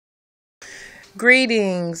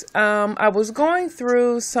Greetings. I was going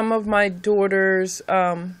through some of my daughter's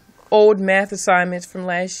old math assignments from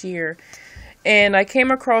last year, and I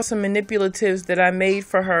came across some manipulatives that I made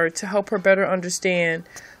for her to help her better understand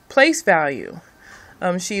place value.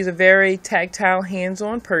 She's a very tactile,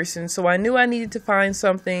 hands-on person, so I knew I needed to find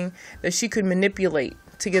something that she could manipulate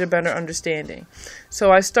to get a better understanding.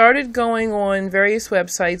 So I started going on various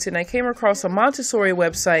websites, and I came across a Montessori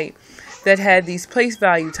website that had these place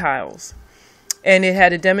value tiles. And it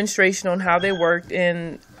had a demonstration on how they worked,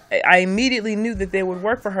 and I immediately knew that they would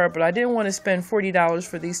work for her, but I didn't want to spend $40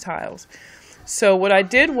 for these tiles. So what I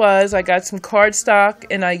did was I got some cardstock,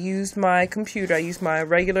 and I used my computer. I used my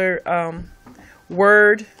regular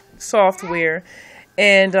Word software,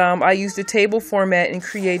 and I used a table format and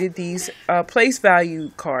created these place value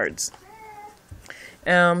cards.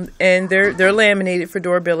 And they're laminated for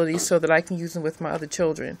durability so that I can use them with my other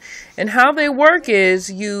children. And how they work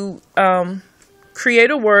is you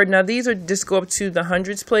create a word. Now these are just go up to the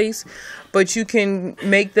hundreds place, but you can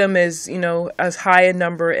make them as as high a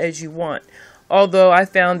number as you want. Although I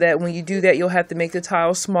found that when you do that, you'll have to make the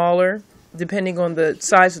tile smaller depending on the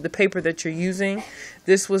size of the paper that you're using.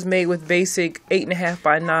 This was made with basic 8.5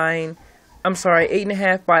 by 9. I'm sorry,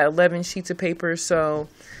 8.5 by 11 sheets of paper. So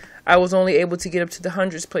I was only able to get up to the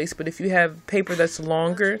hundreds place. But if you have paper that's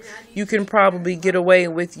longer, you can probably get away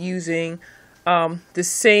with using the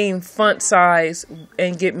same font size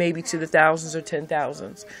and get maybe to the thousands or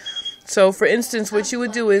 10,000s. So for instance, what you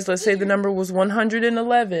would do is, let's say the number was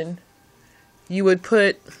 111. You would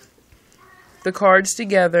put the cards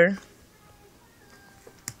together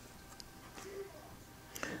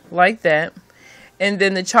like that, and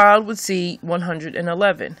then the child would see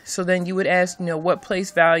 111. So then you would ask, what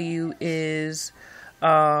place value is,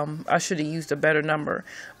 I should have used a better number,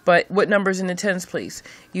 but what number is in the tens place?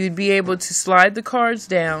 You'd be able to slide the cards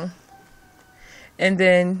down, and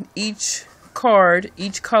then each card,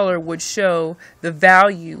 each color would show the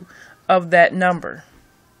value of that number.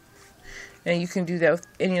 And you can do that with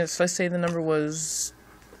any, so let's say the number was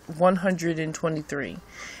 123.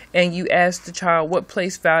 And you ask the child what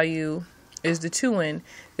place value is the 2 in.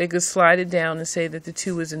 They could slide it down and say that the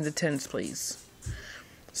 2 is in the tens place.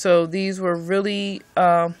 So these were really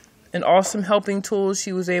an awesome helping tool.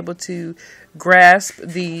 She was able to grasp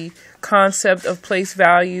the concept of place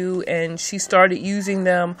value, and she started using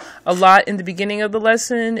them a lot in the beginning of the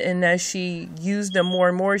lesson. And as she used them more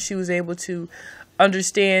and more, she was able to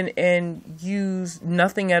understand and use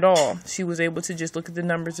nothing at all. She was able to just look at the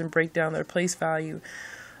numbers and break down their place value.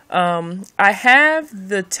 I have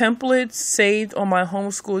the templates saved on my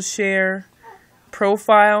Homeschool Share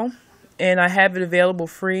profile, and I have it available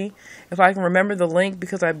free. If I can remember the link,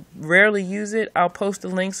 because I rarely use it, I'll post the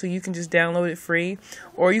link so you can just download it free,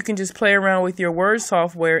 or you can just play around with your Word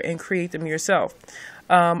software and create them yourself.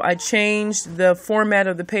 I changed the format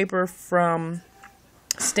of the paper from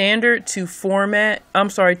standard to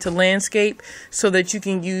to landscape, so that you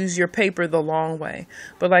can use your paper the long way.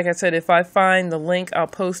 But like I said, if I find the link, I'll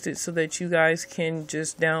post it so that you guys can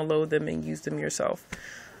just download them and use them yourself.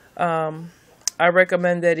 I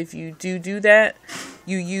recommend that if you do that,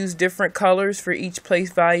 you use different colors for each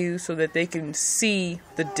place value so that they can see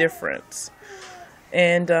the difference.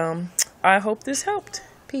 And I hope this helped.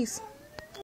 Peace.